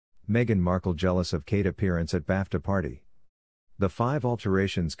Meghan Markle jealous of Kate appearance at BAFTA party. The 5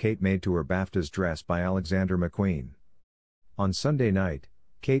 alterations Kate made to her BAFTAs dress by Alexander McQueen. On Sunday night,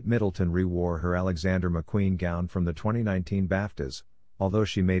 Kate Middleton rewore her Alexander McQueen gown from the 2019 BAFTAs, although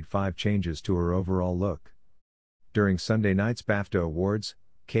she made 5 changes to her overall look. During Sunday night's BAFTA Awards,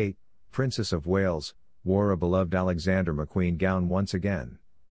 Kate, Princess of Wales, wore a beloved Alexander McQueen gown once again.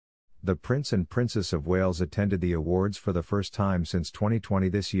 The Prince and Princess of Wales attended the awards for the first time since 2020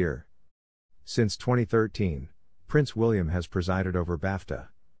 this year. Since 2013, Prince William has presided over BAFTA.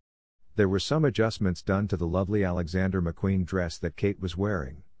 There were some adjustments done to the lovely Alexander McQueen dress that Kate was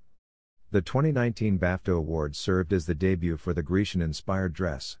wearing. The 2019 BAFTA Awards served as the debut for the Grecian-inspired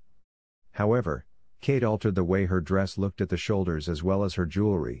dress. However, Kate altered the way her dress looked at the shoulders as well as her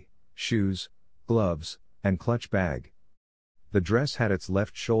jewelry, shoes, gloves, and clutch bag. The dress had its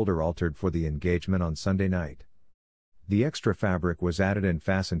left shoulder altered for the engagement on Sunday night. The extra fabric was added and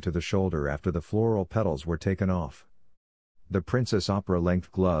fastened to the shoulder after the floral petals were taken off. The Princess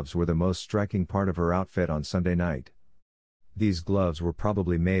opera-length gloves were the most striking part of her outfit on Sunday night. These gloves were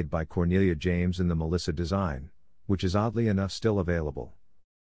probably made by Cornelia James in the Melissa design, which is oddly enough still available.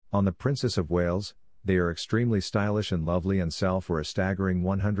 On the Princess of Wales, they are extremely stylish and lovely and sell for a staggering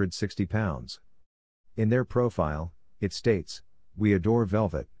 £160. In their profile, it states, "We adore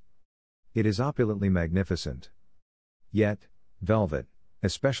velvet. It is opulently magnificent. Yet, velvet,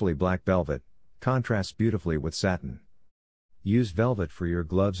 especially black velvet, contrasts beautifully with satin. Use velvet for your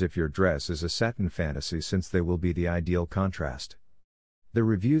gloves if your dress is a satin fantasy since they will be the ideal contrast." The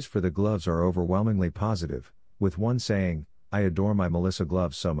reviews for the gloves are overwhelmingly positive, with one saying, "I adore my Melissa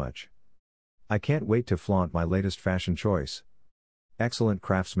gloves so much. I can't wait to flaunt my latest fashion choice. Excellent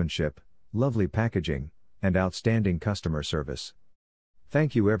craftsmanship, lovely packaging, and outstanding customer service.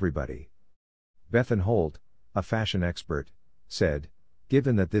 Thank you everybody." Bethan Holt, a fashion expert, said,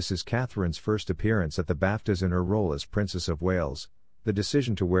 "Given that this is Catherine's first appearance at the BAFTAs in her role as Princess of Wales, the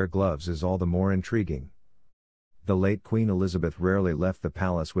decision to wear gloves is all the more intriguing. The late Queen Elizabeth rarely left the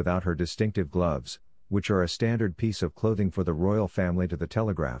palace without her distinctive gloves, which are a standard piece of clothing for the royal family." To the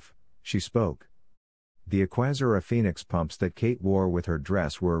Telegraph, she spoke. The Aquazura Phoenix pumps that Kate wore with her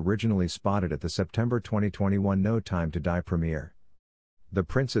dress were originally spotted at the September 2021 No Time to Die premiere. The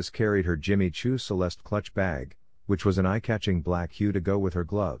princess carried her Jimmy Choo Celeste clutch bag, which was an eye-catching black hue to go with her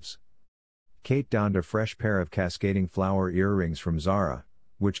gloves. Kate donned a fresh pair of cascading flower earrings from Zara,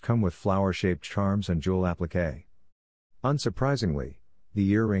 which come with flower-shaped charms and jewel applique. Unsurprisingly, the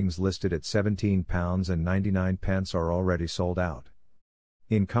earrings listed at £17.99 are already sold out.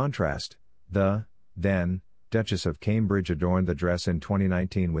 In contrast, the then Duchess of Cambridge adorned the dress in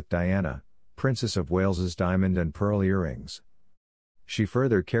 2019 with Diana, Princess of Wales's diamond and pearl earrings. She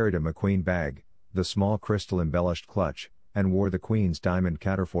further carried a McQueen bag, the small crystal-embellished clutch, and wore the Queen's diamond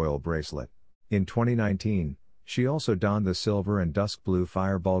counterfoil bracelet. In 2019, she also donned the silver and dusk blue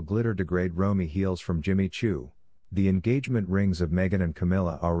fireball glitter degrade Romy heels from Jimmy Choo. The engagement rings of Meghan and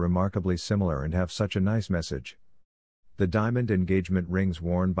Camilla are remarkably similar and have such a nice message. The diamond engagement rings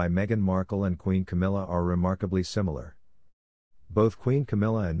worn by Meghan Markle and Queen Camilla are remarkably similar. Both Queen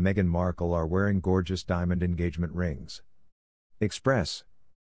Camilla and Meghan Markle are wearing gorgeous diamond engagement rings. Express.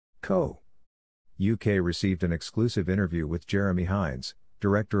 Co. UK received an exclusive interview with Jeremy Hines,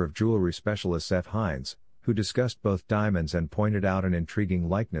 director of jewelry specialist F. Hines, who discussed both diamonds and pointed out an intriguing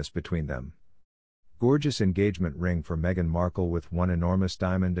likeness between them. Gorgeous engagement ring for Meghan Markle with one enormous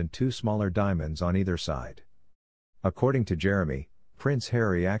diamond and 2 smaller diamonds on either side. According to Jeremy, Prince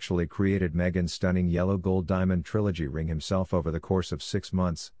Harry actually created Meghan's stunning yellow gold diamond trilogy ring himself over the course of 6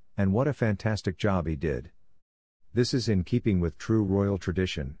 months, and what a fantastic job he did. "This is in keeping with true royal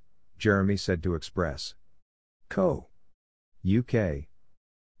tradition," Jeremy said to Express. Co. UK.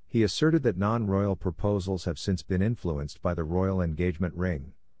 He asserted that non-royal proposals have since been influenced by the royal engagement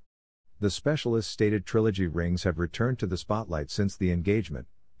ring. The specialist stated trilogy rings have returned to the spotlight since the engagement,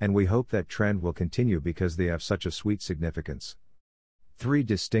 and we hope that trend will continue because they have such a sweet significance. 3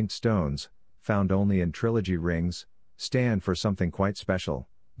 distinct stones, found only in trilogy rings, stand for something quite special: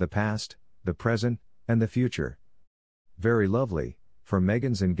 the past, the present, and the future. Very lovely. For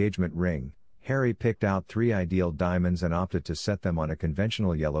Meghan's engagement ring, Harry picked out 3 ideal diamonds and opted to set them on a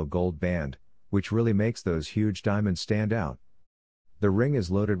conventional yellow gold band, which really makes those huge diamonds stand out. The ring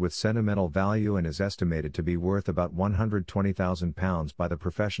is loaded with sentimental value and is estimated to be worth about £120,000 by the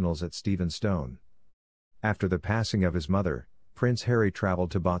professionals at Stephen Stone. After the passing of his mother, Prince Harry traveled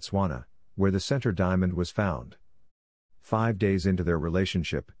to Botswana, where the center diamond was found. 5 days into their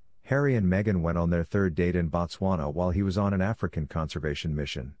relationship, Harry and Meghan went on their 3rd date in Botswana while he was on an African conservation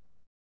mission.